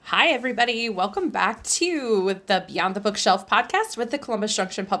Hi, everybody. Welcome back to the Beyond the Bookshelf podcast with the Columbus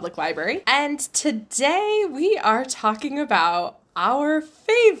Junction Public Library. And today we are talking about our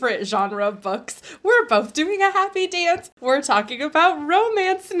favorite genre of books. We're both doing a happy dance. We're talking about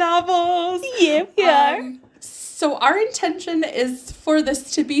romance novels. Yeah, we are. So our intention is for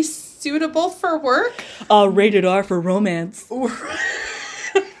this to be suitable for work. Rated R for romance.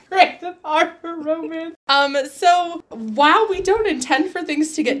 Rated R for romance. So while we don't intend for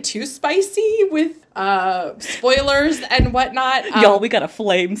things to get too spicy with spoilers and whatnot, Y'all, we got a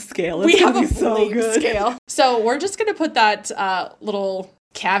flame scale. We have a so flame good. scale. So we're just gonna put that little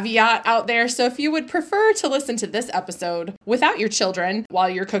caveat out there. So if you would prefer to listen to this episode without your children while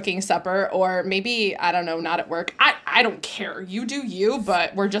you're cooking supper, or maybe, I don't know, not at work, I don't care. You do you,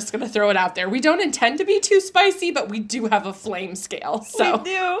 but we're just going to throw it out there. We don't intend to be too spicy, but we do have a flame scale. So. We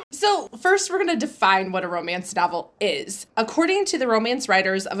do. So first, we're going to define what a romance novel is. According to the Romance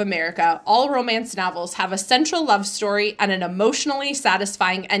Writers of America, all romance novels have a central love story and an emotionally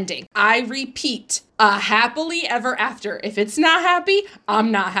satisfying ending. I repeat, a happily ever after. If it's not happy,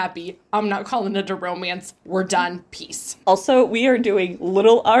 I'm not happy. I'm not calling it a romance. We're done. Peace. Also, we are doing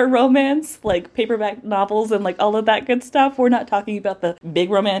little R romance, like paperback novels and like all of that good stuff. We're not talking about the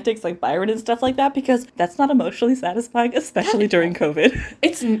big romantics like Byron and stuff like that, because that's not emotionally satisfying, especially during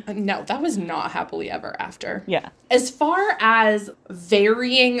COVID. No, that was not happily ever after. Yeah. As far as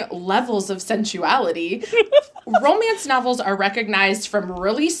varying levels of sensuality, romance novels are recognized from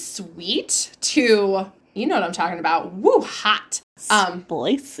really sweet to, you know what I'm talking about, woo, hot.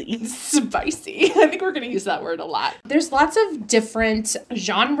 Spicy. Spicy. I think we're going to use that word a lot. There's lots of different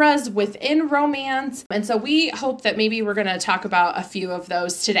genres within romance. And so we hope that maybe we're going to talk about a few of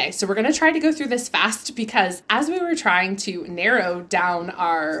those today. So we're going to try to go through this fast because as we were trying to narrow down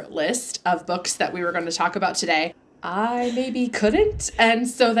our list of books that we were going to talk about today, I maybe couldn't. And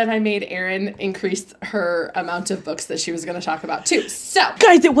so then I made Erin increase her amount of books that she was going to talk about too. So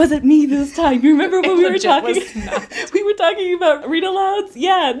guys, it wasn't me this time. You remember when we were talking? We were talking about read alouds?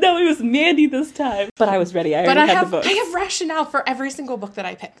 Yeah, no, it was Mandy this time. But I was ready. I already had the books. I have rationale for every single book that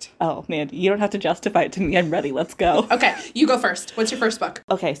I picked. Oh, Mandy, you don't have to justify it to me. I'm ready. Let's go. Okay, you go first. What's your first book?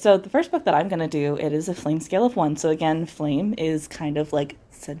 Okay, so the first book that I'm going to do, it is a flame scale of 1. So again, flame is kind of like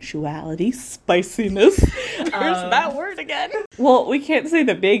sensuality, spiciness. There's that word again. Well, we can't say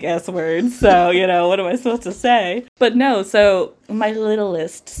the big S word, so, what am I supposed to say? But no, so my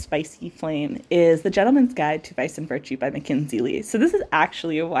littlest spicy flame is The Gentleman's Guide to Vice and Virtue by Mackenzie Lee. So this is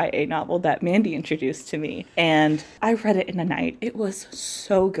actually a YA novel that Mandy introduced to me, and I read it in a night. It was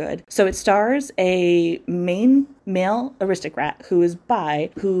so good. So it stars a main male aristocrat who is bi,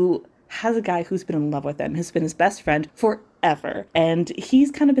 who has a guy who's been in love with him, has been his best friend forever. And he's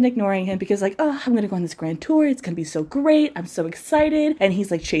kind of been ignoring him because I'm going to go on this grand tour. It's going to be so great. I'm so excited. And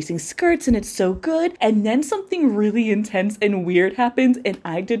he's like chasing skirts and it's so good. And then something really intense and weird happens. And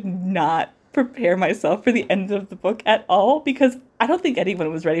I did not prepare myself for the end of the book at all because I don't think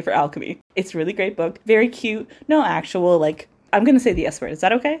anyone was ready for alchemy. It's a really great book. Very cute. No actual I'm going to say the S word. Is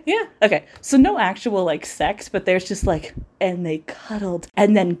that okay? Yeah. Okay. So no actual sex, but there's just and they cuddled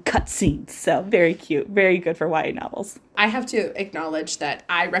and then cutscenes. So very cute. Very good for YA novels. I have to acknowledge that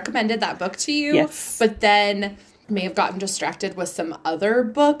I recommended that book to you. Yes. But then may have gotten distracted with some other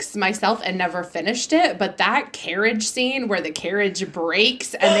books myself and never finished it. But that carriage scene where the carriage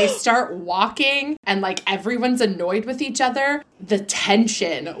breaks and they start walking and everyone's annoyed with each other, the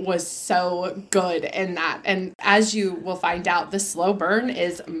tension was so good in that. And as you will find out, the slow burn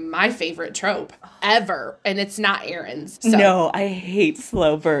is my favorite trope ever. And it's not Erin's. So. No, I hate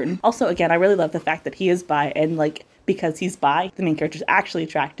slow burn. Also, again, I really love the fact that he is bi and because he's bi, the main character is actually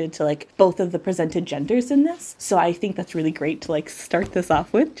attracted to both of the presented genders in this. So I think that's really great to start this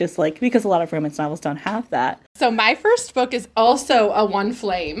off with, just because a lot of romance novels don't have that. So my first book is also a one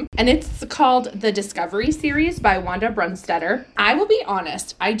flame, and it's called The Discovery Series by Wanda Brunstetter. I will be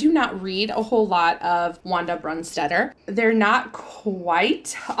honest, I do not read a whole lot of Wanda Brunstetter. They're not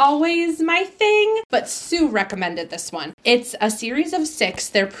quite always my thing, but Sue recommended this one. It's a series of 6.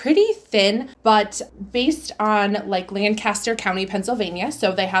 They're pretty thin, but based on Lancaster County, Pennsylvania.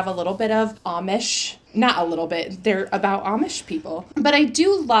 So they have a little bit of Amish Not a little bit. They're about Amish people. But I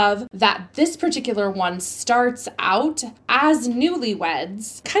do love that this particular one starts out as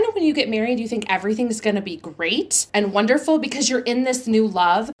newlyweds. Kind of when you get married, you think everything's going to be great and wonderful because you're in this new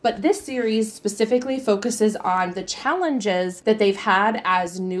love. But this series specifically focuses on the challenges that they've had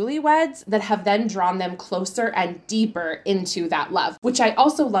as newlyweds that have then drawn them closer and deeper into that love, which I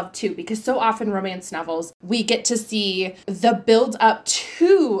also love too, because so often romance novels, we get to see the build up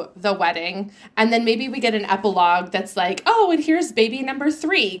to the wedding and then maybe maybe we get an epilogue that's like, oh, and here's baby number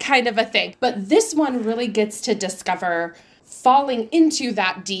 3 kind of a thing. But this one really gets to discover falling into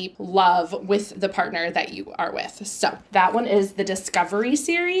that deep love with the partner that you are with. So that one is the Discovery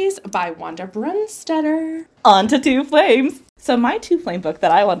series by Wanda Brunstetter. On to Two Flames. So my Two Flame book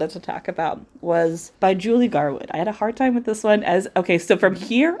that I wanted to talk about was by Julie Garwood. I had a hard time with this one so from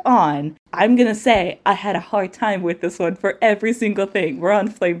here on, I'm going to say I had a hard time with this one for every single thing. We're on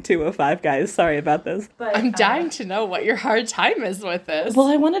Flame 205, guys. Sorry about this. But I'm dying to know what your hard time is with this. Well,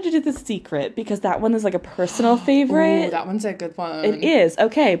 I wanted to do The Secret because that one is like a personal favorite. Ooh, that one's a good one. It is.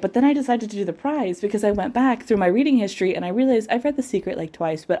 Okay. But then I decided to do The Prize because I went back through my reading history and I realized I've read The Secret like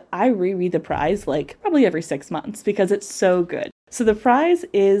twice, but I reread The Prize like probably every 6 months because it's so good. So The Prize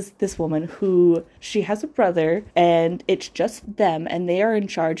is this woman who, she has a brother and it's just them and they are in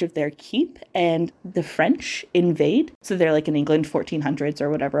charge of their keep and the French invade. So they're like in England, 1400s or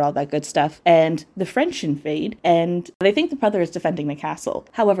whatever, all that good stuff. And the French invade and they think the brother is defending the castle.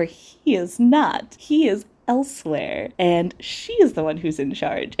 However, he is not. He is elsewhere, and she is the one who's in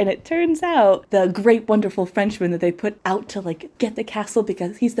charge. And it turns out the great, wonderful Frenchman that they put out to like get the castle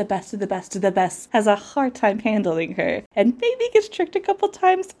because he's the best of the best of the best has a hard time handling her and maybe gets tricked a couple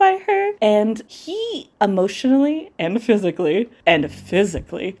times by her. And he emotionally and physically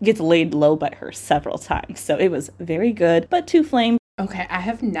gets laid low by her several times. So it was very good. But Two Flames. Okay, I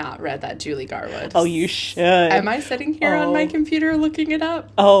have not read that Julie Garwood. Oh, you should. Am I sitting here on my computer looking it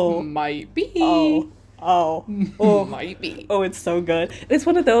up? Oh. Might be. Oh, might be. Oh, it's so good. It's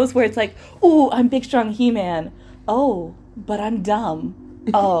one of those where it's like, oh, I'm big, strong He-Man. Oh, but I'm dumb.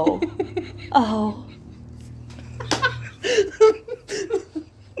 Oh. Oh.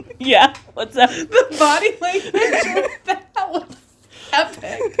 Yeah, what's up? The body language that was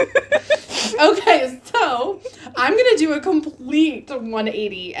epic. Okay, so I'm going to do a complete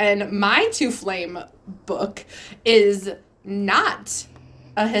 180, and my Two Flame book is not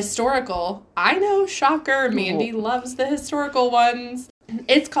a historical. I know, shocker. Mandy loves the historical ones.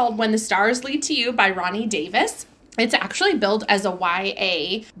 It's called When the Stars Lead to You by Ronnie Davis. It's actually billed as a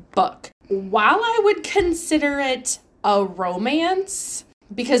YA book. While I would consider it a romance,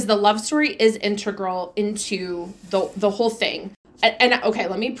 because the love story is integral into the whole thing. And okay,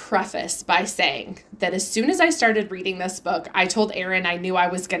 let me preface by saying that as soon as I started reading this book, I told Erin I knew I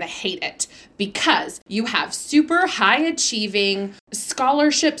was going to hate it because you have super high achieving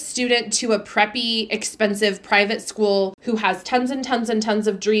scholarship student to a preppy, expensive private school who has tons and tons and tons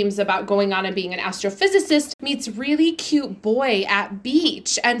of dreams about going on and being an astrophysicist meets really cute boy at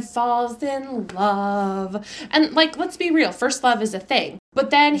beach and falls in love. And like, let's be real, first love is a thing. But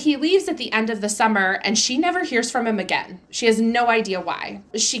then he leaves at the end of the summer and she never hears from him again. She has no idea why.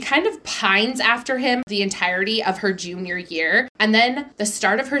 She kind of pines after him the entirety of her junior year. And then the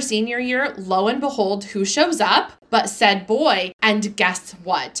start of her senior year, lo and behold, who shows up? But said boy. And guess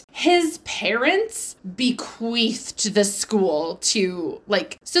what? His parents bequeathed the school to,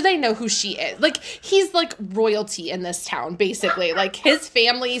 like, so they know who she is. Like, he's like royalty in this town, basically. Like, his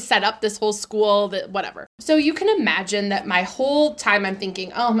family set up this whole school, that whatever. So you can imagine that my whole time I'm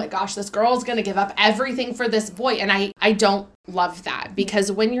thinking, oh my gosh, this girl's gonna give up everything for this boy. And I don't love that,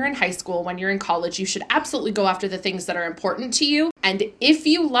 because when you're in high school, when you're in college, you should absolutely go after the things that are important to you. And if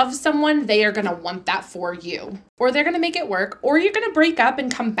you love someone, they are going to want that for you, or they're going to make it work, or you're going to break up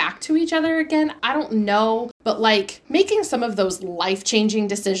and come back to each other again. I don't know. But like making some of those life-changing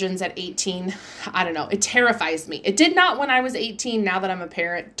decisions at 18, I don't know. It terrifies me. It did not when I was 18. Now that I'm a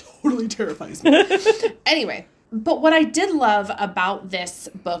parent, totally terrifies me. Anyway. But what I did love about this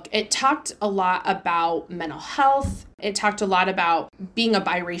book, it talked a lot about mental health. It talked a lot about being a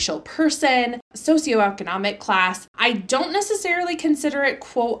biracial person, socioeconomic class. I don't necessarily consider it,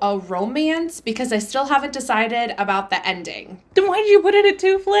 quote, a romance because I still haven't decided about the ending. Then why did you put it at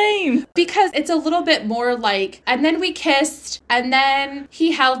Two Flames? Because it's a little bit more like, and then we kissed, and then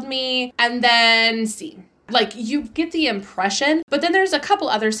he held me, and then scene. Like, you get the impression, but then there's a couple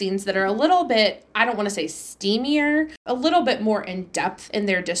other scenes that are a little bit, I don't want to say steamier, a little bit more in depth in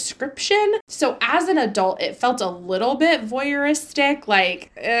their description. So as an adult, it felt a little bit voyeuristic.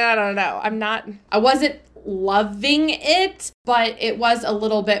 Like, I don't know. I wasn't loving it, but it was a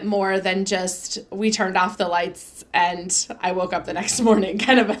little bit more than just we turned off the lights and I woke up the next morning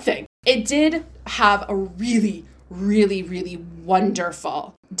kind of a thing. It did have a really, really, really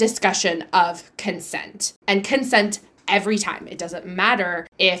wonderful discussion of consent and consent every time. It doesn't matter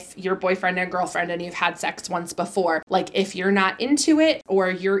if you're boyfriend and girlfriend and you've had sex once before. Like, if you're not into it or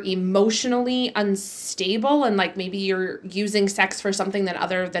you're emotionally unstable and like maybe you're using sex for something that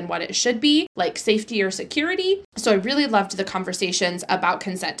other than what it should be, like safety or security. So I really loved the conversations about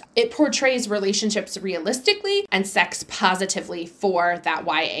consent. It portrays relationships realistically and sex positively for that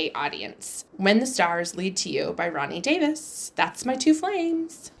YA audience. When the Stars Lead to You by Ronnie Davis. That's my 2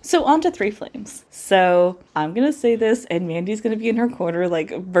 flames. So on to 3 flames. So I'm going to say this, and Mandy's going to be in her corner,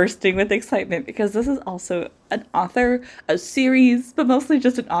 like, bursting with excitement, because this is also an author, a series, but mostly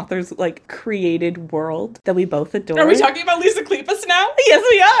just an author's, like, created world that we both adore. Are we talking about Lisa Kleypas now? Yes,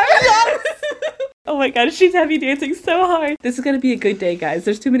 we are! Yes! Oh my god, she's happy dancing so hard. This is going to be a good day, guys.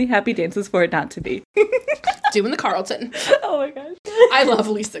 There's too many happy dances for it not to be. Doing the Carlton. Oh my gosh. I love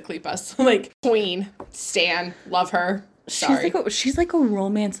Lisa Kleypas. Like, queen, stan, love her. Sorry. She's like a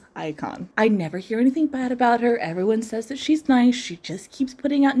romance icon. I never hear anything bad about her. Everyone says that she's nice. She just keeps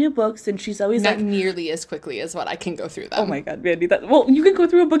putting out new books, and she's always not nearly as quickly as what I can go through them. Oh my god, Mandy. Well, you can go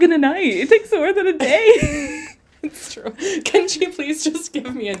through a book in a night. It takes more than a day. It's true. Can she please just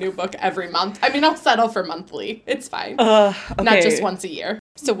give me a new book every month? I mean, I'll settle for monthly. It's fine. Okay. Not just once a year.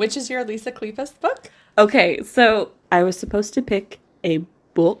 So which is your Lisa Kleypas book? Okay, so I was supposed to pick a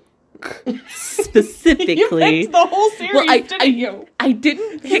book specifically. You picked the whole series, didn't you? I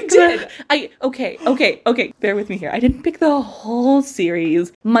didn't pick Okay, bear with me here. I didn't pick the whole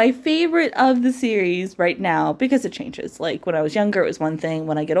series. My favorite of the series right now, because it changes. Like, when I was younger, it was one thing.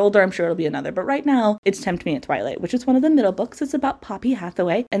 When I get older, I'm sure it'll be another. But right now, it's Tempt Me at Twilight, which is one of the middle books. It's about Poppy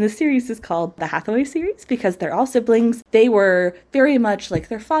Hathaway. And the series is called the Hathaway series because they're all siblings. They were very much like,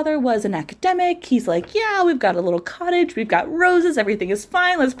 their father was an academic. He's like, yeah, we've got a little cottage. We've got roses. Everything is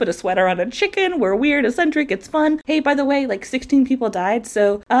fine. Let's put a sweater on a chicken. We're weird, eccentric. It's fun. Hey, by the way, like 16 people died.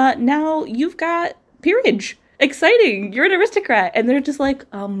 So now you've got peerage. Exciting. You're an aristocrat. And they're just like,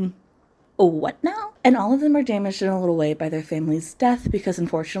 what now? And all of them are damaged in a little way by their family's death because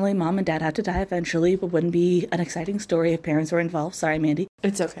unfortunately mom and dad had to die eventually, but wouldn't be an exciting story if parents were involved. Sorry, Mandy.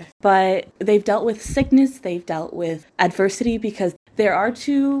 It's okay. But they've dealt with sickness. They've dealt with adversity because there are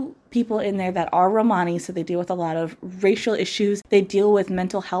 2 people in there that are Romani, so they deal with a lot of racial issues. They deal with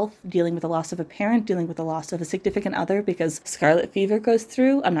mental health, dealing with the loss of a parent, dealing with the loss of a significant other because scarlet fever goes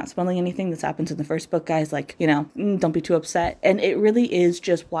through. I'm not spoiling anything. This happens in the first book, guys. Like, don't be too upset. And it really is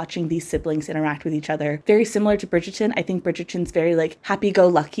just watching these siblings interact with each other. Very similar to Bridgerton. I think Bridgerton's very, like,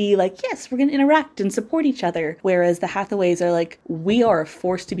 happy-go-lucky, like, yes, we're going to interact and support each other. Whereas the Hathaways are like, we are a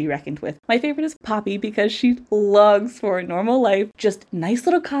force to be reckoned with. My favorite is Poppy because she longs for a normal life, just nice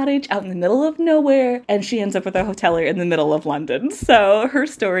little cottage out in the middle of nowhere, and she ends up with a hoteler in the middle of London. So her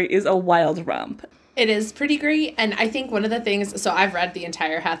story is a wild romp. It is pretty great, and I think one of the things, so I've read the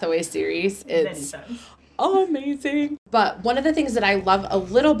entire Hathaway series. It's amazing. But one of the things that I love a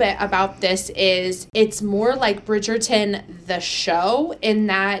little bit about this is it's more like Bridgerton, the show, in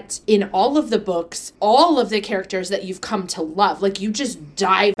that in all of the books, all of the characters that you've come to love, like you just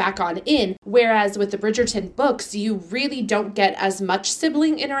dive back on in. Whereas with the Bridgerton books, you really don't get as much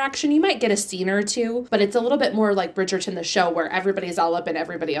sibling interaction. You might get a scene or 2, but it's a little bit more like Bridgerton, the show, where everybody's all up in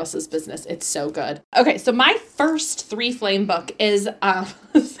everybody else's business. It's so good. Okay, so my first 3 flame book is,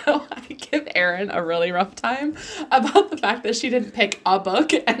 so I give Erin a really rough time about the fact that she didn't pick a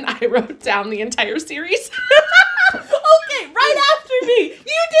book and I wrote down the entire series. Okay, right after me.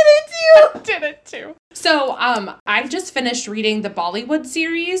 You did it too. I did it too. So, I just finished reading the Bollywood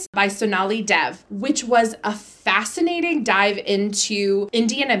series by Sonali Dev, which was a fascinating dive into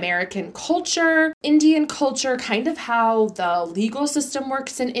Indian American culture, kind of how the legal system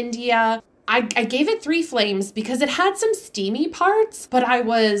works in India. I gave it 3 flames because it had some steamy parts, but I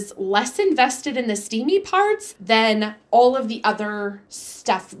was less invested in the steamy parts than all of the other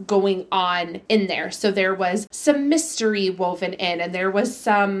stuff going on in there. So there was some mystery woven in, and there was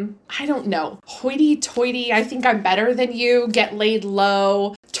some, I don't know, hoity-toity, I think I'm better than you, get laid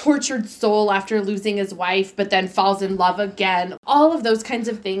low, tortured soul after losing his wife, but then falls in love again, all of those kinds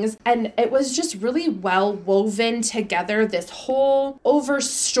of things. And it was just really well woven together, this whole over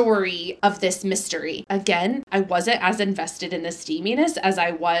story of this mystery. Again, I wasn't as invested in the steaminess as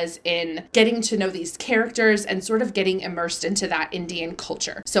I was in getting to know these characters and sort of getting immersed into that Indian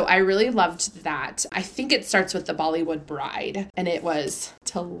culture. So I really loved that. I think it starts with the Bollywood Bride, and it was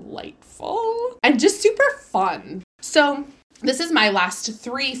delightful and just super fun. So this is my last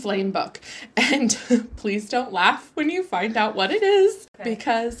 3 flame book, and please don't laugh when you find out what it is,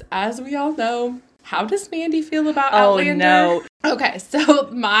 because as we all know, how does Mandy feel about Outlander? Oh no, Okay, so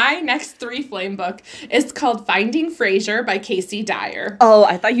my next 3 flame book is called Finding Frasier by Casey Dyer. Oh,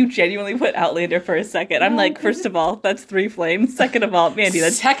 I thought you genuinely put Outlander for a second. I'm like, first of all, that's 3 flames. Second of all, Mandy,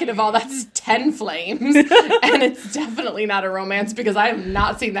 that's 10 flames. And it's definitely not a romance because I have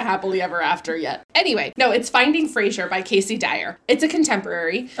not seen the Happily Ever After yet. Anyway, no, it's Finding Frasier by Casey Dyer. It's a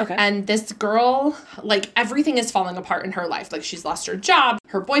contemporary. Okay. And this girl, like, everything is falling apart in her life. Like, she's lost her job.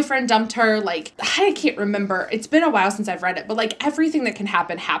 Her boyfriend dumped her. Like, I can't remember. It's been a while since I've read it, but like everything that can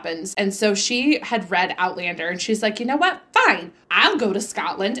happen happens. And so she had read Outlander and she's like, you know what? Fine. I'll go to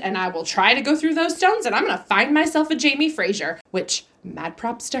Scotland and I will try to go through those stones and I'm going to find myself a Jamie Fraser, which mad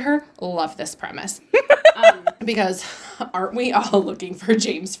props to her. Love this premise. Because aren't we all looking for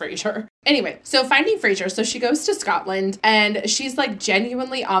James Fraser? Anyway, so Finding Frasier. So she goes to Scotland and she's like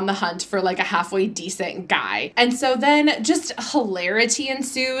genuinely on the hunt for like a halfway decent guy. And so then just hilarity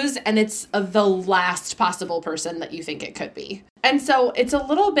ensues and it's the last possible person that you think it could be. And so it's a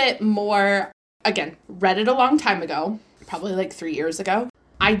little bit more, again, read it a long time ago, probably like 3 years ago.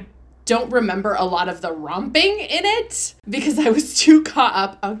 I don't remember a lot of the romping in it because I was too caught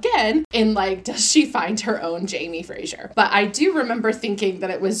up again in like, does she find her own Jamie Fraser? But I do remember thinking that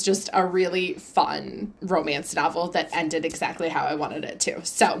it was just a really fun romance novel that ended exactly how I wanted it to.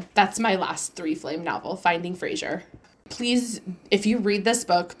 So that's my last 3 flame novel, Finding Frasier. Please, if you read this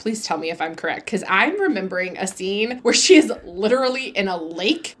book, please tell me if I'm correct, because I'm remembering a scene where she is literally in a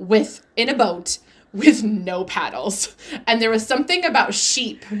lake in a boat with no paddles. And there was something about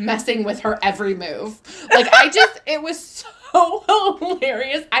sheep messing with her every move. Like, it was so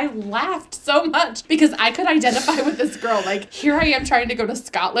hilarious. I laughed so much because I could identify with this girl. Like, here I am trying to go to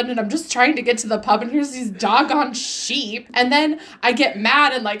Scotland and I'm just trying to get to the pub and here's these doggone sheep. And then I get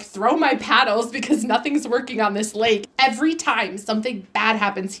mad and like throw my paddles because nothing's working on this lake. Every time something bad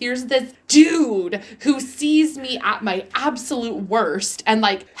happens, here's this dude who sees me at my absolute worst and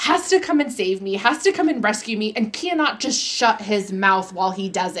like has to come and save me, has to come and rescue me, and cannot just shut his mouth while he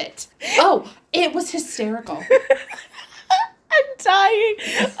does it. Oh, it was hysterical. I'm dying.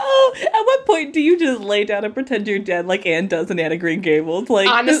 Oh, at what point do you just lay down and pretend you're dead like Anne does in Anne of Green Gables? Like,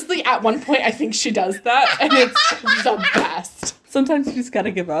 honestly, at one point I think she does that and it's the best. Sometimes you just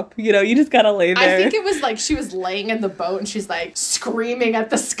gotta give up. You know, you just gotta lay there. I think it was like she was laying in the boat and she's like screaming at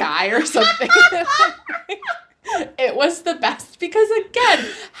the sky or something. It was the best because, again,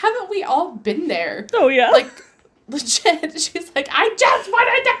 haven't we all been there? Oh, yeah. Like, legit. She's like, I just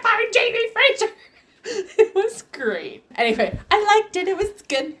wanted to find Jamie Fraser. It was great. Anyway, I liked it. It was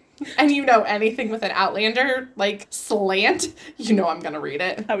good. And you know, anything with an Outlander, like, slant, you know I'm gonna read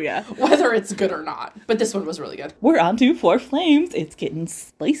it. Oh, yeah. Whether it's good or not. But this one was really good. We're on to 4 flames. It's getting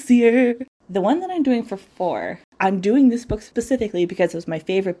spicier. The one that I'm doing for 4, I'm doing this book specifically because it was my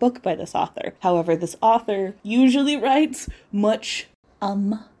favorite book by this author. However, this author usually writes much,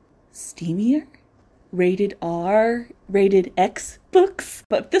 steamier, rated R, rated X books.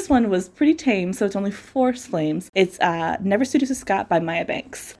 But this one was pretty tame, so it's only 4 flames. It's Never Suited to Scott by Maya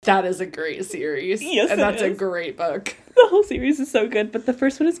Banks. That is a great series. Yes, and that's a great book. The whole series is so good, but the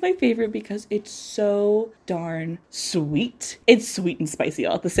first one is my favorite because it's so darn sweet. It's sweet and spicy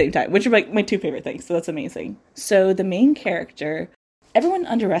all at the same time, which are like my 2 favorite things, so that's amazing. So the main character, everyone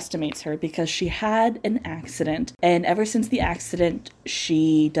underestimates her because she had an accident, and ever since the accident,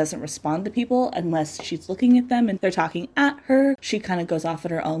 she doesn't respond to people unless she's looking at them and they're talking at her. She kind of goes off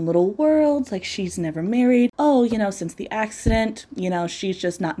in her own little world, like she's never married. Oh, you know, since the accident, you know, she's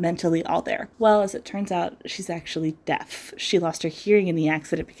just not mentally all there. Well, as it turns out, she's actually deaf. She lost her hearing in the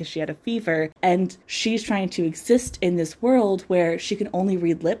accident because she had a fever, and she's trying to exist in this world where she can only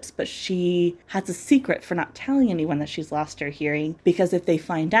read lips, but she has a secret for not telling anyone that she's lost her hearing because if they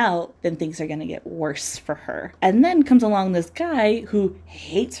find out, then things are going to get worse for her. And then comes along this guy who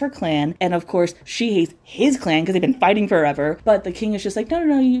hates her clan, and of course she hates his clan because they've been fighting forever, but the king is just like,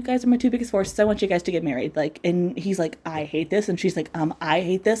 no, you guys are my 2 biggest forces, I want you guys to get married. Like, and he's like, I hate this, and she's like, I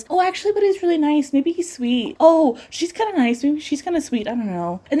hate this. Oh, actually, but he's really nice, maybe he's sweet. Oh, she's kind of nice, maybe she's kind of sweet, I don't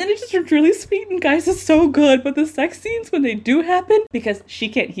know. And then it just turns really sweet, and guys, it's so good. But the sex scenes, when they do happen, because she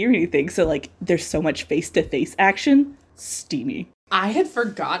can't hear anything, so like there's so much face-to-face action, steamy. I had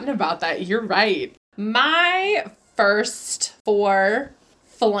forgotten about that. You're right. My first 4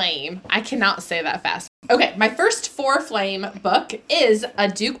 flame. I cannot say that fast. Okay, my first 4 flame book is A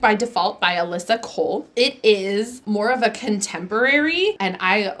Duke by Default by Alyssa Cole. It is more of a contemporary, and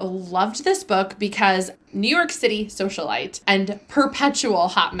I loved this book because New York City socialite and perpetual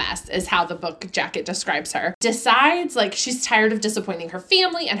hot mess is how the book jacket describes her. Decides like she's tired of disappointing her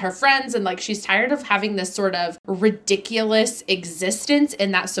family and her friends, and like she's tired of having this sort of ridiculous existence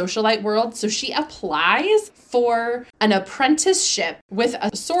in that socialite world. So she applies for an apprenticeship with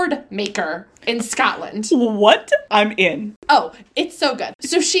a sword maker in Scotland. What? I'm in. Oh, it's so good.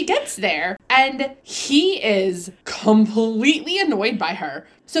 So she gets there and he is completely annoyed by her.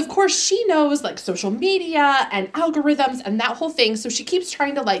 So of course she knows like social media and algorithms and that whole thing. So she keeps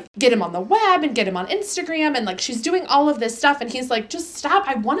trying to like get him on the web and get him on Instagram, and like she's doing all of this stuff, and he's like, just stop.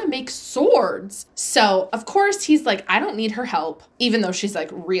 I want to make swords. So of course he's like, I don't need her help, even though she's like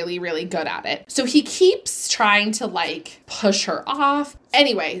really, really good at it. So he keeps trying to like push her off.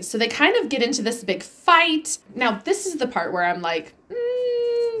 Anyway, so they kind of get into this big fight. Now, this is the part where I'm like,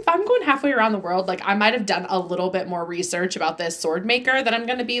 if I'm going halfway around the world, like I might have done a little bit more research about this sword maker that I'm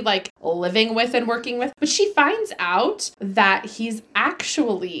going to be like living with and working with. But she finds out that he's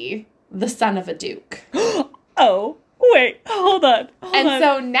actually the son of a duke. Oh, wait, hold on.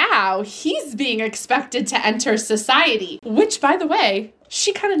 So now he's being expected to enter society, which, by the way,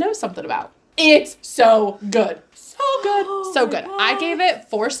 she kind of knows something about. It's so good. So good. I gave it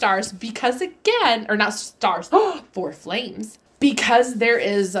 4 stars because again, or not stars, 4 flames. Because there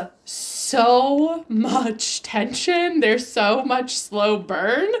is so much tension, there's so much slow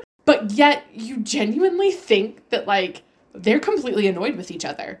burn, but yet you genuinely think that like they're completely annoyed with each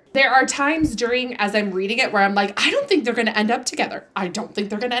other. There are times as I'm reading it where I'm like, I don't think they're going to end up together.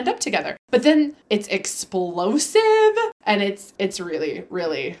 But then it's explosive and it's really,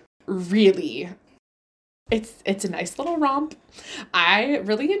 really, really, it's a nice little romp. I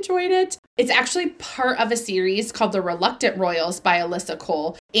really enjoyed it. It's actually part of a series called The Reluctant Royals by Alyssa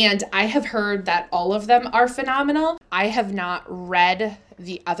Cole, and I have heard that all of them are phenomenal. I have not read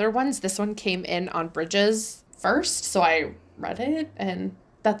the other ones. This one came in on Bridges first, so I read it, and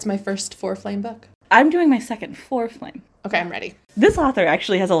that's my first 4-flame book. I'm doing my second 4-flame. Okay, I'm ready. This author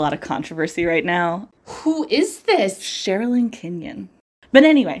actually has a lot of controversy right now. Who is this? Sherilyn Kenyon. But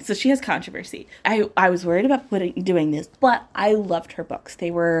anyway, so she has controversy. I was worried about doing this, but I loved her books.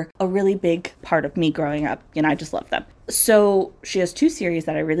 They were a really big part of me growing up, and I just loved them. So she has 2 series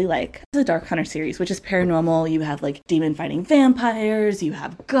that I really like. The Dark Hunter series, which is paranormal. You have like demon fighting vampires, you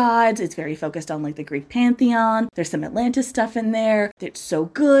have gods. It's very focused on like the Greek pantheon. There's some Atlantis stuff in there. It's so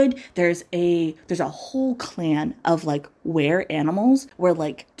good. There's a whole clan of like were animals where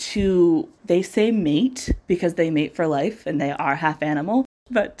like they say mate because they mate for life and they are half animal.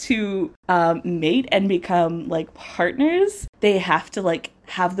 But to mate and become like partners, they have to like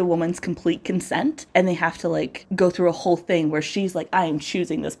have the woman's complete consent, and they have to like go through a whole thing where she's like, I am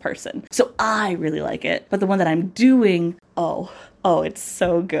choosing this person. So I really like it. But the one that I'm doing, oh, it's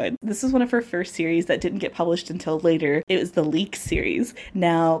so good. This is one of her first series that didn't get published until later. It was the Leak series.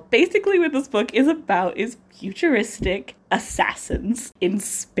 Now, basically what this book is about is futuristic assassins in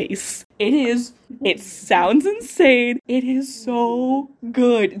space. It sounds insane. It is so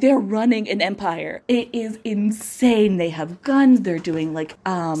good. They're running an empire. It is insane. They have guns. They're doing like,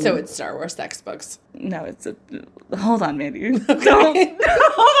 So it's Star Wars textbooks. No, hold on, Mandy. Okay.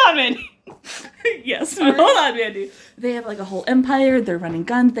 Hold on, Mandy. Yes, hold on, Mandy. They have like a whole empire. They're running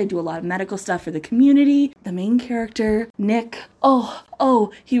guns. They do a lot of medical stuff for the community. The main character, Nick,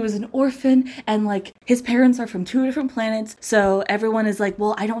 he was an orphan, and like his parents are from 2 different planets. So everyone is like,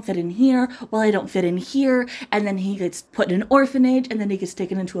 well, I don't fit in here. Well, I don't fit in here. And then he gets put in an orphanage, and then he gets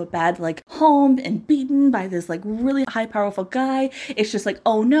taken into a bad like home and beaten by this like really high powerful guy. It's just like,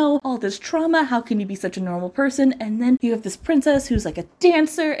 oh no, all this trauma. How can you be such a normal person? And then you have this princess who's like a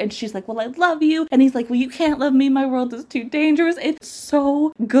dancer, and she's like, well, I love you. And he's like, well, you can't love me. My world is too dangerous. It's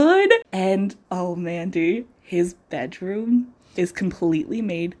so good. And oh, Mandy, his bedroom is completely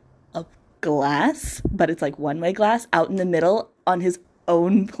made of glass, but it's like one-way glass out in the middle on his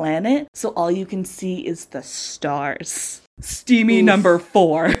own planet. So all you can see is the stars. Steamy number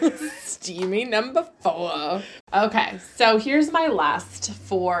 4. Steamy number 4. Okay, so here's my last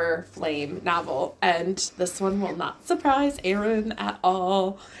 4-flame novel, and this one will not surprise Erin at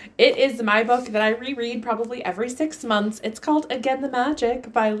all. It is my book that I reread probably every 6 months. It's called Again the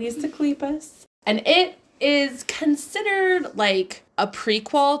Magic by Lisa Kleypas, and it is considered like a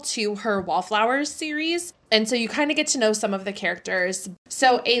prequel to her Wallflowers series. And so you kind of get to know some of the characters.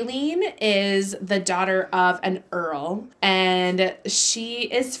 So Aileen is the daughter of an earl, and she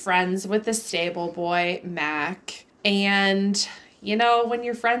is friends with the stable boy, Mac. And you know, when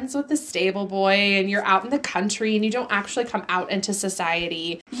you're friends with the stable boy and you're out in the country and you don't actually come out into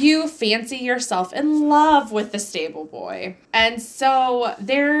society, you fancy yourself in love with the stable boy. And so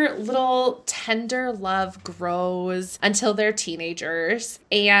their little tender love grows until they're teenagers.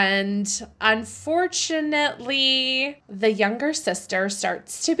 And unfortunately, the younger sister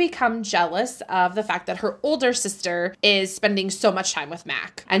starts to become jealous of the fact that her older sister is spending so much time with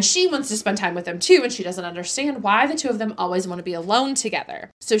Mac. And she wants to spend time with him too, and she doesn't understand why the two of them always want to be alone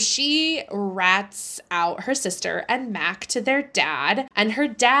together. So she rats out her sister and Mac to their dad, and her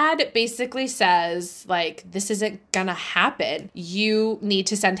dad basically says, like, this isn't gonna happen. You need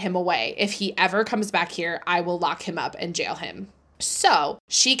to send him away. If he ever comes back here, I will lock him up and jail him. So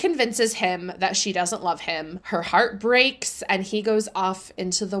she convinces him that she doesn't love him. Her heart breaks and he goes off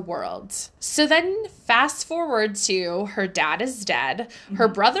into the world. So then fast forward to her dad is dead. Her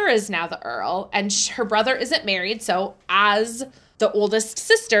brother is now the Earl, and her brother isn't married. So as the oldest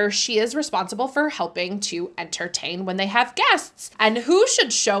sister, she is responsible for helping to entertain when they have guests. And who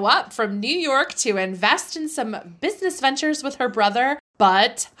should show up from New York to invest in some business ventures with her brother?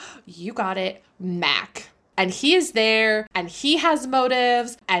 But you got it, Mac. And he is there, and he has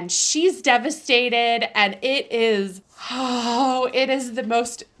motives, and she's devastated, and it is the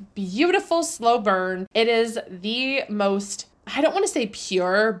most beautiful slow burn. It is the most, I don't want to say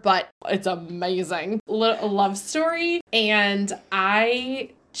pure, but it's amazing love story. And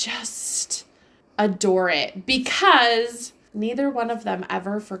I just adore it because neither one of them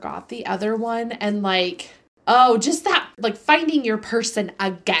ever forgot the other one. And like, oh, just that, like, finding your person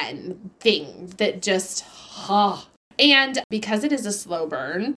again thing that just, And because it is a slow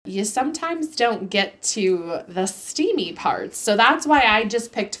burn, you sometimes don't get to the steamy parts. So that's why I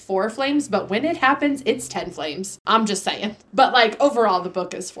just picked 4 flames, but when it happens, it's 10 flames. I'm just saying. But like, overall, the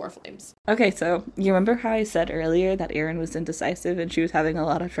book is 4 flames. Okay, so you remember how I said earlier that Erin was indecisive and she was having a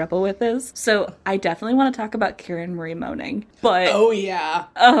lot of trouble with this? So I definitely want to talk about Karen Marie Moaning. But oh, yeah.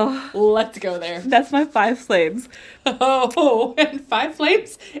 Oh, let's go there. That's my 5 flames. Oh, and 5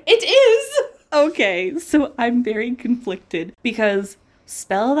 flames? It is! Okay, so I'm very conflicted because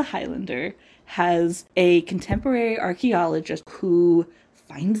Spell the Highlander has a contemporary archaeologist who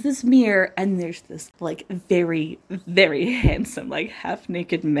finds this mirror, and there's this, like, very, very handsome, like,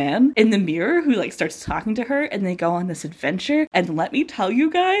 half-naked man in the mirror who, like, starts talking to her, and they go on this adventure. And let me tell you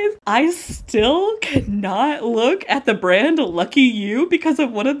guys, I still cannot look at the brand Lucky You because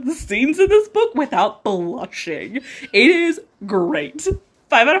of one of the scenes in this book without blushing. It is great.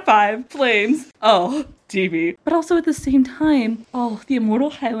 5 out of 5 flames. Oh, DB. But also at the same time, The Immortal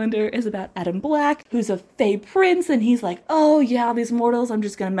Highlander is about Adam Black, who's a Fey prince, and he's like, oh yeah, these mortals, I'm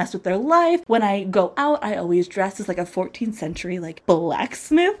just gonna mess with their life. When I go out, I always dress as like a 14th century, like,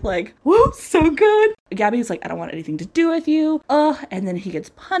 blacksmith. Like, woo, so good. Gabby's like, I don't want anything to do with you. And then he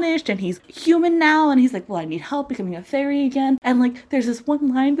gets punished, and he's human now, and he's like, well, I need help becoming a fairy again. And like, there's this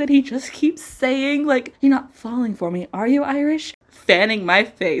one line that he just keeps saying, like, you're not falling for me, are you, Irish? Fanning my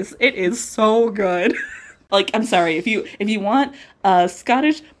face. It is so good. Like, I'm sorry, if you want a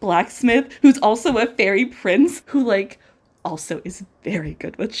Scottish blacksmith who's also a fairy prince who, like, also is very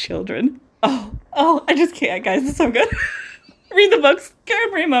good with children. Oh, I just can't, guys. It's so good. Read the books.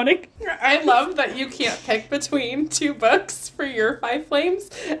 Karen Marie Moaning. I love that you can't pick between 2 books for your 5 flames,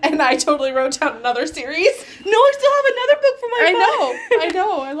 and I totally wrote down another series. No, I still have another book for my I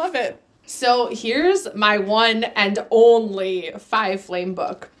know. I love it. So here's my one and only 5 flame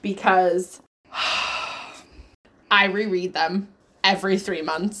book, because I reread them every 3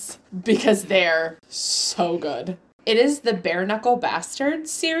 months because they're so good. It is the Bare Knuckle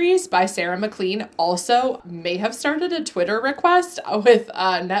Bastards series by Sarah McLean. Also may have started a Twitter request with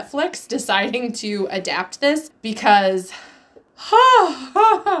Netflix deciding to adapt this because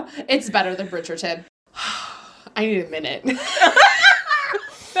it's better than Bridgerton. I need a minute.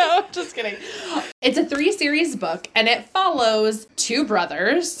 No, just kidding. It's a 3-series book, and it follows 2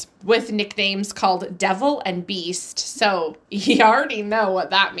 brothers with nicknames called Devil and Beast, so you already know what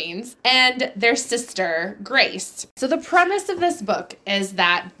that means, and their sister, Grace. So the premise of this book is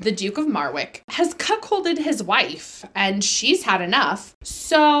that the Duke of Marwick has cuckolded his wife, and she's had enough.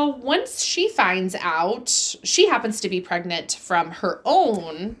 So once she finds out, she happens to be pregnant from her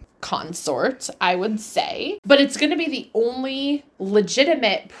own consort, I would say, but it's going to be the only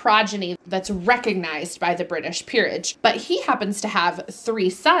legitimate progeny that's recognized by the British peerage. But he happens to have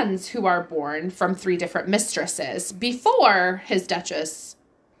 3 sons who are born from 3 different mistresses before his duchess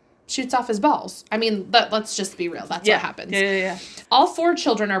shoots off his balls. I mean, let's just be real. That's what happens. Yeah. All 4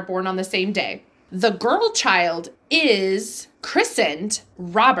 children are born on the same day. The girl child is christened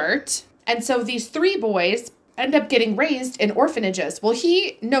Robert. And so these 3 boys end up getting raised in orphanages. Well,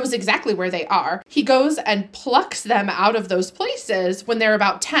 he knows exactly where they are. He goes and plucks them out of those places when they're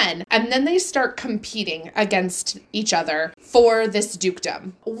about 10, and then they start competing against each other for this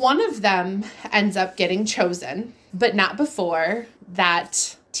dukedom. One of them ends up getting chosen, but not before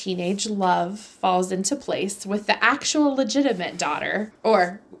that teenage love falls into place with the actual legitimate daughter,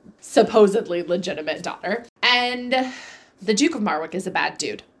 or supposedly legitimate daughter. And the Duke of Marwick is a bad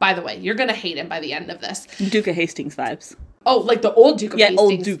dude. By the way, you're going to hate him by the end of this. Duke of Hastings vibes. Oh, like the old Duke of Hastings.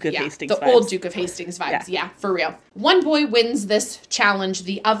 Old Duke of Hastings the vibes. old Duke of Hastings vibes. Yeah, for real. One boy wins this challenge.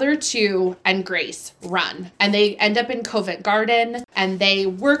 The other two and Grace run. And they end up in Covent Garden. And they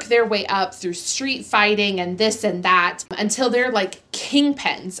work their way up through street fighting and this and that until they're like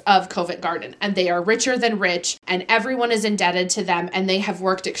kingpins of Covent Garden. And they are richer than rich. And everyone is indebted to them. And they have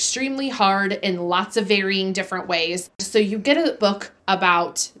worked extremely hard in lots of varying different ways. So you get a book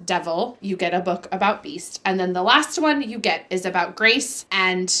about Devil, you get a book about Beast, and then the last one you get is about Grace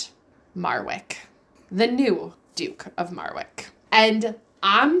and Marwick, the new Duke of Marwick. And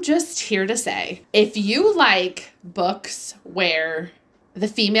I'm just here to say, if you like books where the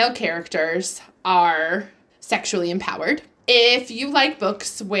female characters are sexually empowered, if you like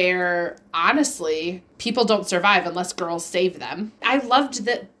books where, honestly, people don't survive unless girls save them. I loved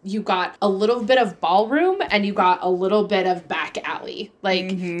that you got a little bit of ballroom and you got a little bit of back alley.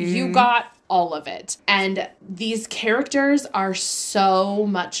 Like, you got all of it. And these characters are so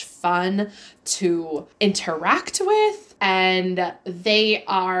much fun to interact with, and they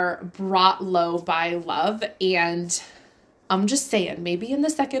are brought low by love. And I'm just saying, maybe in the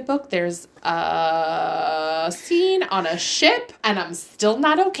second book, there's a scene on a ship, and I'm still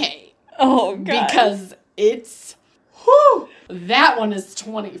not okay. Oh, God. Because it's, whew, that one is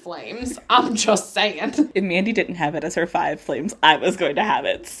 20 flames. I'm just saying. If Mandy didn't have it as her 5 flames, I was going to have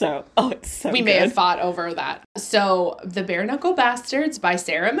it. So, it's so We good. may have fought over that. So, The Bare Knuckle Bastards by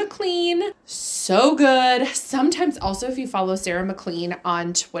Sarah McLean. So good. Sometimes also, if you follow Sarah McLean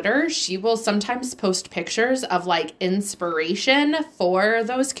on Twitter, she will sometimes post pictures of like inspiration for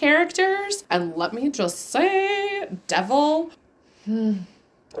those characters. And let me just say, Devil,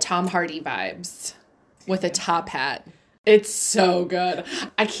 Tom Hardy vibes with a top hat. It's so good.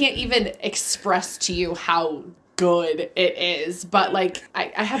 I can't even express to you how good it is, but like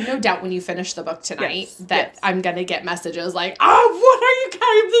I have no doubt when you finish the book tonight that I'm gonna get messages like, what are you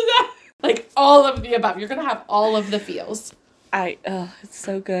kind of like all of the above. You're gonna have all of the feels. It's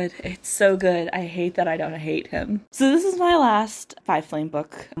so good. It's so good. I hate that I don't hate him. So this is my last 5 flame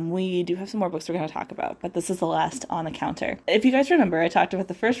book. We do have some more books we're going to talk about, but this is the last on the counter. If you guys remember, I talked about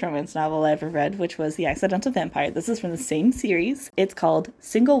the first romance novel I ever read, which was The Accidental Vampire. This is from the same series. It's called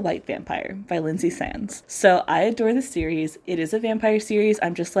Single White Vampire by Lindsay Sands. So I adore this series. It is a vampire series.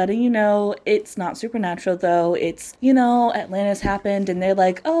 I'm just letting you know, it's not supernatural though. It's, Atlantis happened and they're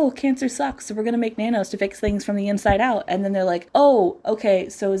like, oh, cancer sucks, so we're going to make nanos to fix things from the inside out. And then they're like, oh, okay,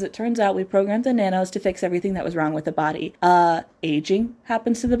 so as it turns out, we programmed the nanos to fix everything that was wrong with the body. Aging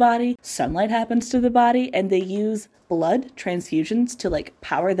happens to the body, sunlight happens to the body, and they use blood transfusions to like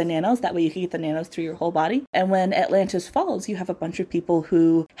power the nanos. That way you can get the nanos through your whole body. And when Atlantis falls, you have a bunch of people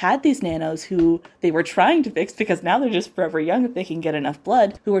who had these nanos who they were trying to fix because now they're just forever young if they can get enough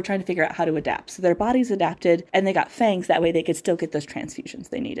blood, who were trying to figure out how to adapt. So their bodies adapted and they got fangs. That way they could still get those transfusions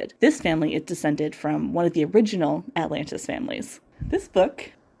they needed. This family is descended from one of the original Atlantis families. This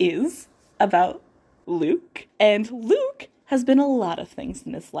book is about Luke, and Luke has been a lot of things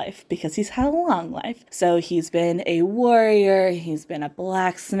in his life because he's had a long life. So he's been a warrior, he's been a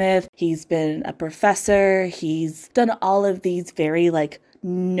blacksmith, he's been a professor, he's done all of these very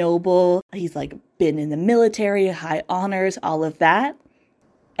noble, he's been in the military, high honors, all of that.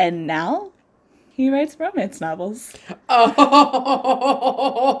 And now he writes romance novels. Oh,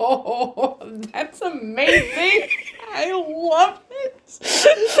 that's amazing. I love it so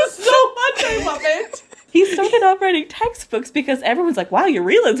much. I love it. He started off writing textbooks because everyone's like, wow, your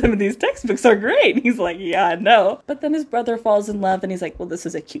realism in these textbooks are great. And he's like, yeah, I know. But then his brother falls in love and he's like, well, this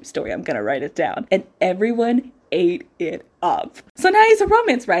is a cute story. I'm going to write it down. And everyone ate it up. So now he's a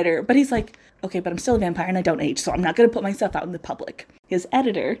romance writer, but he's like, okay, but I'm still a vampire and I don't age, so I'm not going to put myself out in the public. His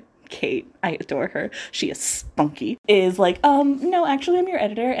editor, Kate, I adore her, she is spunky, is like, no, actually I'm your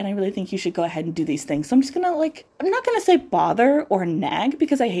editor and I really think you should go ahead and do these things. So I'm just gonna I'm not gonna say bother or nag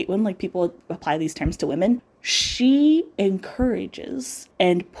because I hate when people apply these terms to women. She encourages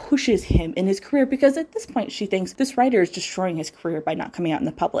and pushes him in his career because at this point she thinks this writer is destroying his career by not coming out in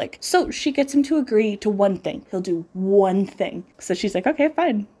the public. So she gets him to agree to one thing. He'll do one thing. So she's like, okay,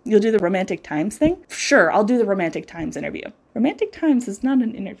 fine. You'll do the Romantic Times thing? Sure, I'll do the Romantic Times interview. Romantic Times is not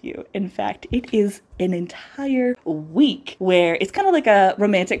an interview. In fact, it is an entire week where it's kind of like a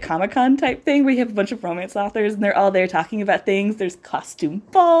romantic Comic-Con type thing where you have a bunch of romance authors and they're all there talking about things. There's costume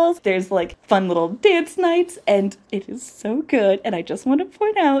balls, there's like fun little dance nights, and it is so good. And I just want to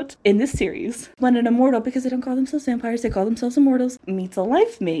point out, in this series, when an immortal, because they don't call themselves vampires, they call themselves immortals, meets a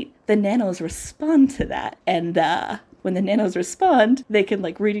life mate, the nanos respond to that. And when the nanos respond, they can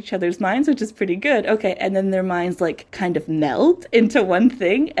like read each other's minds, which is pretty good. Okay, and then their minds like kind of meld into one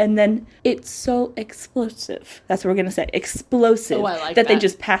thing, and then it's so explosive. That's what we're gonna say. Explosive. Oh, I like that. They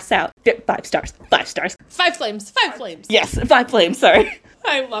just pass out. 5 stars. 5 stars. 5 flames. 5 flames. Yes, 5 flames, sorry.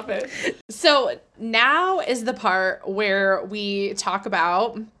 I love it. So now is the part where we talk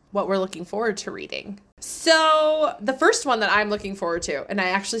about what we're looking forward to reading. So the first one that I'm looking forward to, and I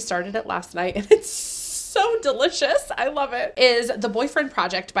actually started it last night, and it's so delicious, I love it, is The Boyfriend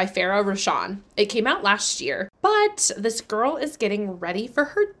Project by Farah Rashan. It came out last year, but this girl is getting ready for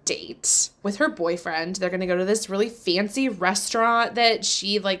her date with her boyfriend. They're gonna go to this really fancy restaurant that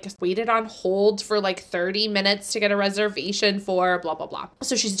she like waited on hold for like 30 minutes to get a reservation for, blah, blah, blah.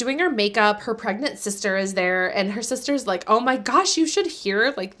 So she's doing her makeup, her pregnant sister is there, and her sister's like, oh my gosh, you should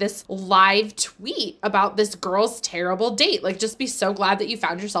hear like this live tweet about this girl's terrible date. Like, just be so glad that you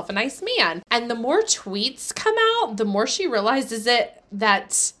found yourself a nice man. And the more tweets come out, the more she realizes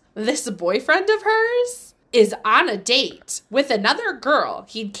that this boyfriend of hers is on a date with another girl.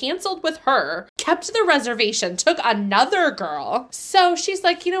 He'd canceled with her, kept the reservation, took another girl. So she's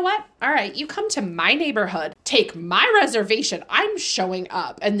like, you know what? All right, you come to my neighborhood, take my reservation. I'm showing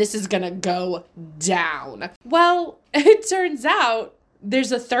up and this is gonna go down. Well, it turns out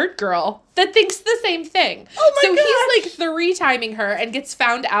there's a third girl that thinks the same thing. Oh my gosh. He's like 3-timing her and gets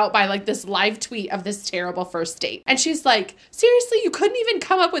found out by like this live tweet of this terrible first date. And she's like, seriously, you couldn't even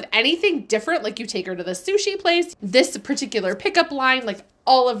come up with anything different? Like, you take her to the sushi place, this particular pickup line, like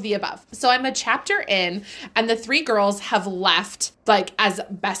all of the above. So I'm a chapter in, and the 3 girls have left like as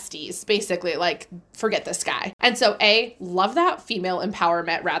besties, basically, like, forget this guy. And so love that female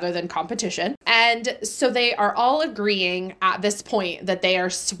empowerment rather than competition. And so they are all agreeing at this point that they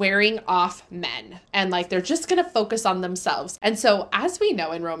are swearing off men and like they're just gonna focus on themselves. And so, as we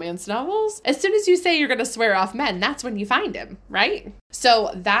know in romance novels, as soon as you say you're gonna swear off men, that's when you find him, right?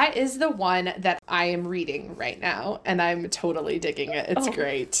 So that is the one that I am reading right now, and I'm totally digging it. It's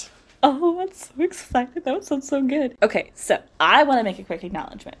great. Oh, I'm so excited. That sounds so good. Okay, so I want to make a quick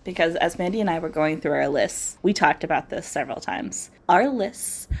acknowledgement because as Mandy and I were going through our lists, we talked about this several times. Our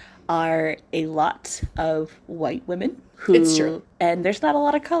lists are a lot of white women who... It's true. And there's not a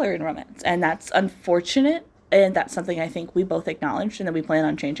lot of color in romance, and that's unfortunate. And that's something I think we both acknowledged and that we plan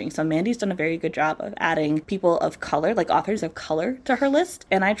on changing. So Mandy's done a very good job of adding people of color, like authors of color, to her list.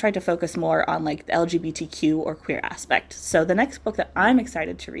 And I tried to focus more on like the LGBTQ or queer aspect. So the next book that I'm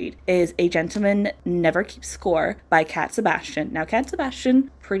excited to read is A Gentleman Never Keeps Score by Cat Sebastian. Now, Cat Sebastian,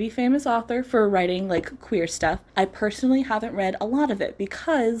 pretty famous author for writing like queer stuff. I personally haven't read a lot of it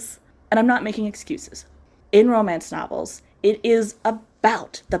because, and I'm not making excuses, in romance novels, it is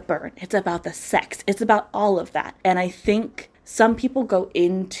about the burn. It's about the sex. It's about all of that. And I think some people go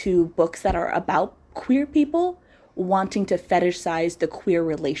into books that are about queer people wanting to fetishize the queer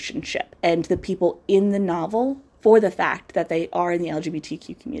relationship and the people in the novel for the fact that they are in the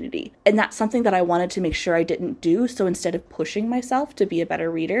LGBTQ community. And that's something that I wanted to make sure I didn't do. So instead of pushing myself to be a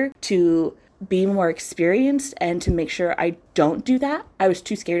better reader, to be more experienced and to make sure I don't do that, I was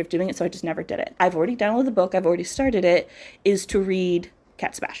too scared of doing it, so I just never did it. I've already downloaded the book, I've already started it, is to read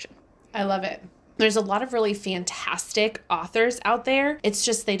Cat Sebastian. I love it. There's a lot of really fantastic authors out there. It's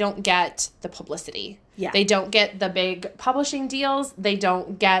just they don't get the publicity. Yeah. They don't get the big publishing deals. They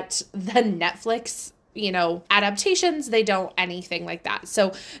don't get the Netflix, adaptations. They don't anything like that.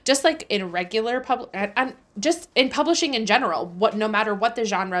 So just like in regular just in publishing in general, no matter what the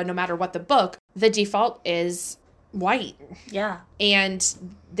genre, no matter what the book, the default is white. Yeah. And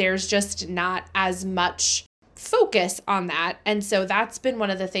there's just not as much focus on that. And so that's been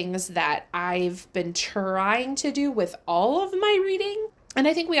one of the things that I've been trying to do with all of my reading. And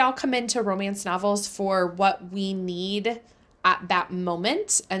I think we all come into romance novels for what we need at that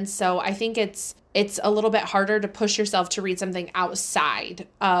moment. And so I think it's a little bit harder to push yourself to read something outside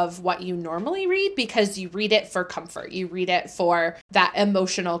of what you normally read because you read it for comfort. You read it for that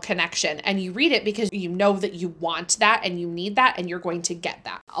emotional connection, and you read it because you know that you want that and you need that and you're going to get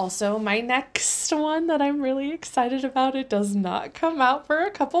that. Also, my next one that I'm really excited about, it does not come out for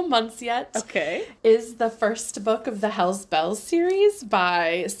a couple months yet. Okay. Is the first book of the Hell's Bells series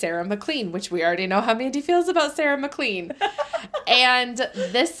by Sarah McLean, which we already know how Mandy feels about Sarah McLean. And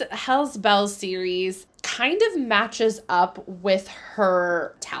this Hell's Bells series kind of matches up with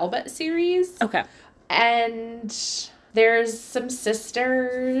her Talbot series. Okay. And there's some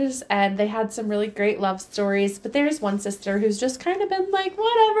sisters, and they had some really great love stories, but there's one sister who's just kind of been like,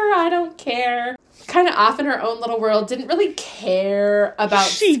 whatever, I don't care. Kind of off in her own little world, didn't really care about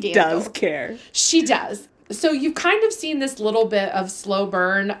Scandal. She does care. She does. So you've kind of seen this little bit of slow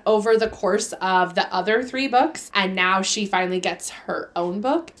burn over the course of the other 3 books, and now she finally gets her own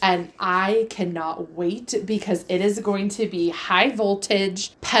book, and I cannot wait because it is going to be high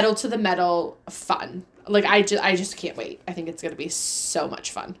voltage, pedal to the metal fun. Like, I just can't wait. I think it's going to be so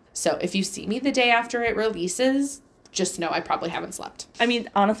much fun. So if you see me the day after it releases, just know I probably haven't slept. I mean,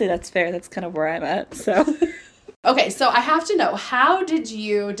 honestly, that's fair. That's kind of where I'm at, so... Okay, so I have to know, how did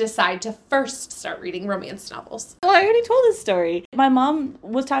you decide to first start reading romance novels? Well, I already told this story. My mom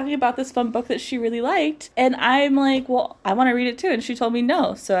was talking about this fun book that she really liked, and I'm like, well, I want to read it too, and she told me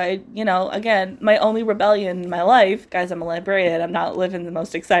no. So I, again, my only rebellion in my life, guys, I'm a librarian, I'm not living the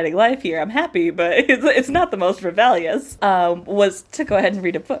most exciting life here, I'm happy, but it's not the most rebellious, was to go ahead and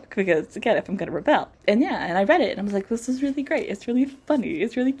read a book, because, again, if I'm going to rebel. And I read it, and I was like, this is really great, it's really funny,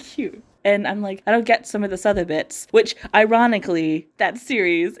 it's really cute. And I'm like, I don't get some of this other bits, which, ironically, that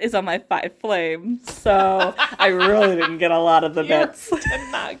series is on my 5 Flame, so I really didn't get a lot of the bits.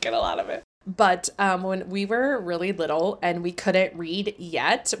 Did not get a lot of it. But when we were really little and we couldn't read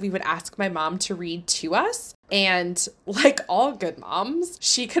yet, we would ask my mom to read to us. And like all good moms,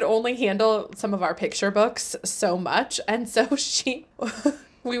 she could only handle some of our picture books so much. And so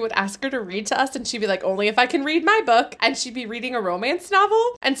we would ask her to read to us, and she'd be like, only if I can read my book. And she'd be reading a romance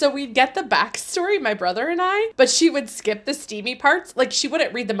novel. And so we'd get the backstory, my brother and I, but she would skip the steamy parts. Like, she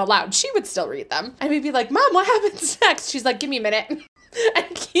wouldn't read them aloud. She would still read them. And we'd be like, Mom, what happens next? She's like, give me a minute.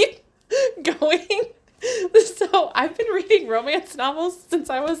 And keep going. So I've been reading romance novels since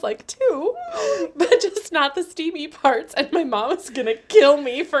I was like 2, but just not the steamy parts. And my mom is gonna kill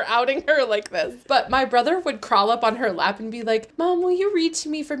me for outing her like this. But my brother would crawl up on her lap and be like, Mom, will you read to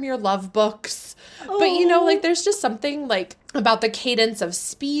me from your love books? Oh. But like, there's just something like about the cadence of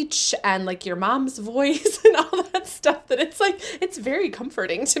speech and like your mom's voice and all that stuff that it's very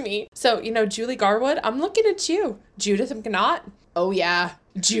comforting to me. So, Julie Garwood, I'm looking at you. Judith McNaught. Oh yeah.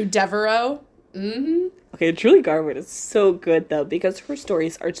 Jude Devereaux. Mm-hmm. Okay, Julie Garwood is so good, though, because her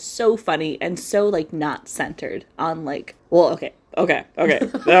stories are so funny and so, like, not centered on, like... Well, okay.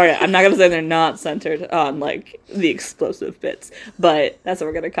 I'm not gonna say they're not centered on, like, the explosive bits, but that's what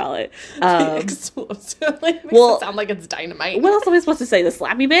we're gonna call it. The explosive? Like, makes it sound like it's dynamite. What else am I supposed to say? The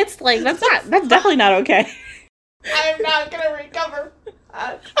slappy bits? Like, that's definitely not okay. I'm not gonna recover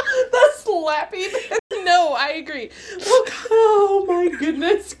the slappy bits. No, I agree. Oh, my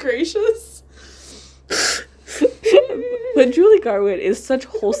goodness gracious. But Julie Garwood is such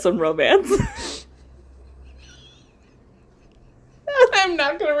wholesome romance. I'm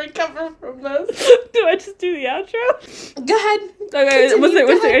not gonna recover from this. Do I just do the outro? Go ahead. Okay. Continue.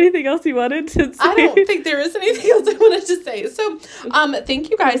 Was there anything else you wanted to say? I don't think there is anything else I wanted to say. So, thank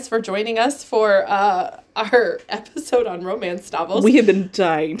you guys for joining us for our episode on romance novels. We have been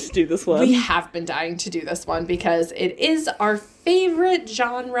dying to do this one. We have been dying to do this one because it is our favorite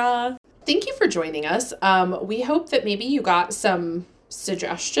genre. Thank you for joining us. We hope that maybe you got some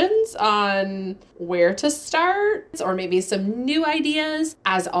suggestions on where to start or maybe some new ideas.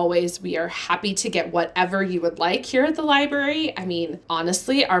 As always, we are happy to get whatever you would like here at the library. I mean,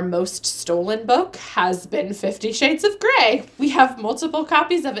 honestly, our most stolen book has been 50 Shades of Grey. We have multiple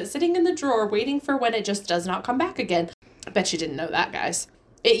copies of it sitting in the drawer waiting for when it just does not come back again. I bet you didn't know that, guys.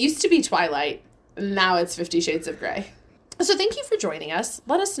 It used to be Twilight. Now it's 50 Shades of Grey. So thank you for joining us.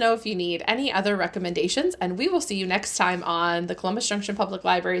 Let us know if you need any other recommendations, and we will see you next time on the Columbus Junction Public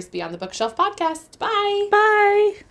Library's Beyond the Bookshelf podcast. Bye. Bye.